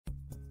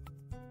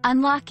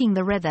Unlocking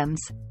the rhythms.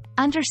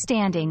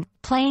 Understanding,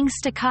 playing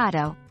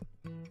staccato.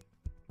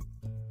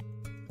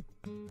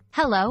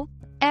 Hello,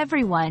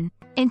 everyone.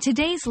 In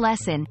today's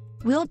lesson,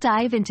 we'll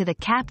dive into the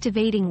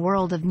captivating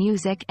world of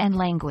music and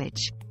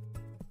language.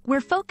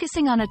 We're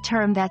focusing on a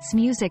term that's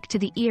music to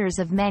the ears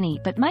of many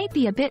but might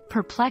be a bit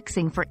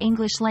perplexing for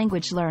English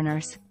language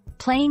learners: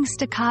 playing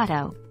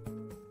staccato.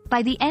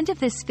 By the end of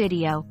this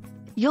video,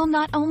 you'll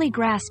not only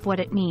grasp what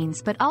it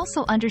means but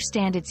also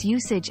understand its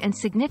usage and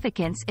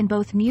significance in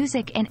both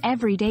music and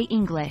everyday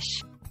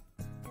English.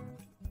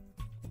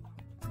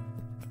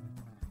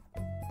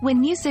 When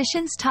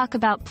musicians talk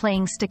about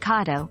playing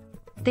staccato,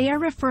 they are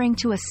referring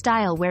to a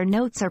style where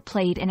notes are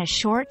played in a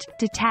short,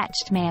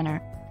 detached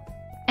manner.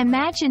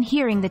 Imagine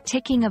hearing the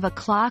ticking of a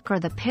clock or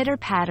the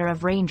pitter-patter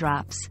of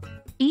raindrops.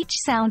 Each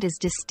sound is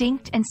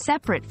distinct and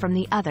separate from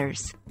the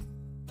others.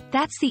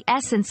 That's the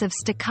essence of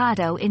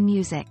staccato in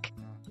music.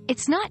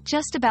 It's not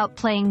just about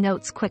playing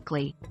notes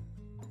quickly.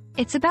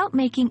 It's about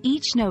making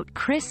each note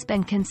crisp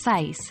and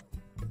concise,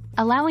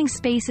 allowing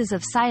spaces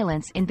of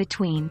silence in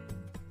between.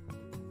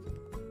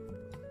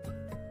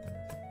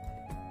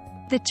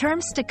 The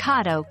term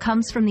staccato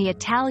comes from the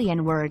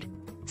Italian word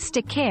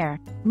staccare,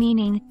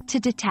 meaning to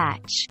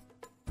detach.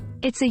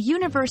 It's a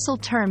universal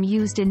term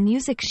used in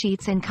music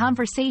sheets and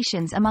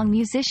conversations among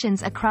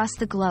musicians across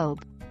the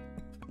globe.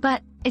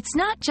 But it's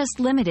not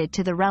just limited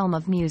to the realm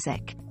of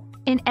music.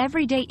 In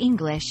everyday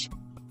English,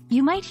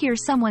 you might hear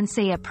someone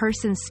say a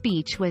person's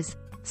speech was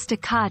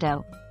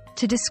staccato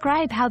to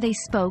describe how they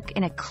spoke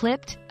in a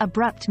clipped,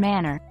 abrupt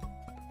manner,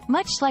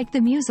 much like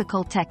the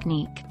musical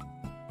technique.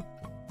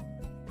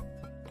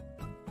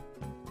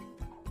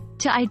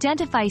 To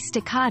identify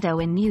staccato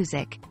in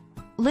music,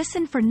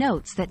 listen for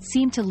notes that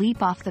seem to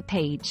leap off the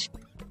page.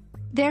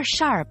 They're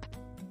sharp,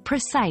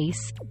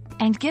 precise,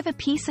 and give a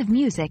piece of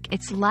music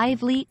its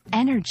lively,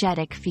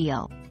 energetic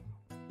feel.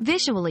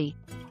 Visually,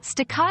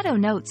 staccato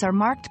notes are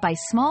marked by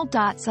small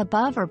dots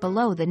above or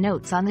below the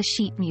notes on the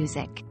sheet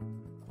music.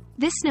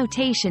 This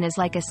notation is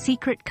like a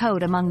secret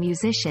code among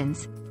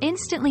musicians,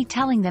 instantly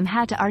telling them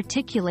how to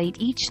articulate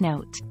each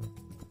note.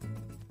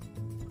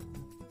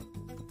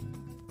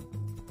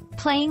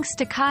 Playing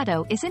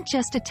staccato isn't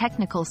just a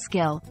technical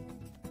skill.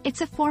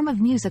 It's a form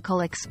of musical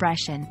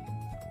expression.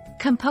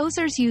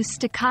 Composers use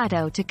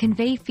staccato to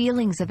convey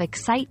feelings of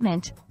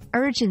excitement,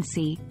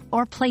 urgency,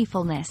 or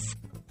playfulness.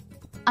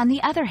 On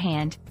the other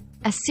hand,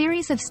 a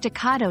series of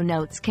staccato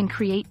notes can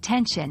create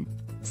tension,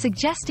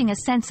 suggesting a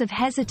sense of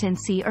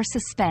hesitancy or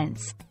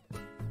suspense.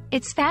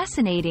 It's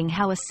fascinating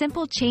how a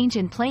simple change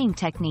in playing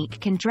technique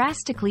can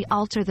drastically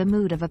alter the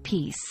mood of a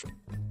piece.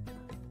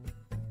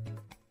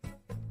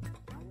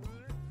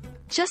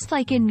 Just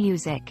like in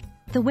music,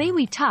 the way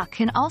we talk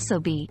can also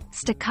be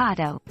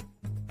staccato.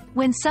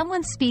 When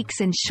someone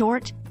speaks in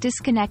short,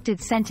 disconnected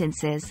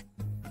sentences,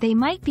 they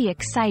might be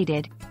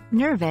excited,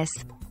 nervous,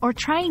 or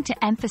trying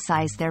to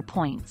emphasize their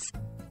points.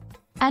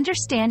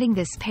 Understanding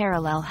this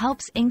parallel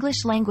helps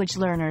English language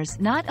learners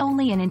not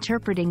only in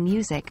interpreting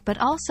music but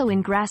also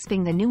in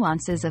grasping the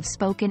nuances of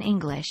spoken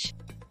English.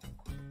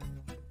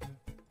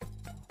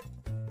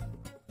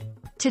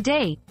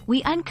 Today,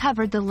 we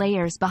uncovered the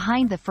layers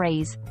behind the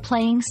phrase,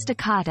 playing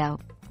staccato.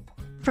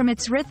 From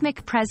its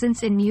rhythmic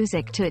presence in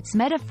music to its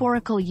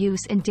metaphorical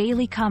use in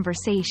daily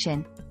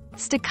conversation,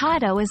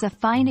 staccato is a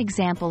fine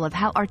example of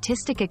how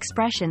artistic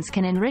expressions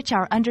can enrich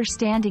our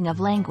understanding of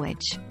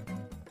language.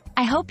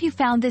 I hope you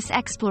found this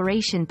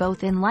exploration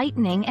both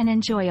enlightening and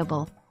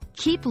enjoyable.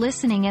 Keep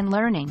listening and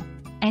learning,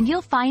 and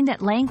you'll find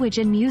that language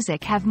and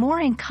music have more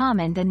in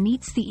common than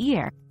meets the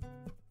ear.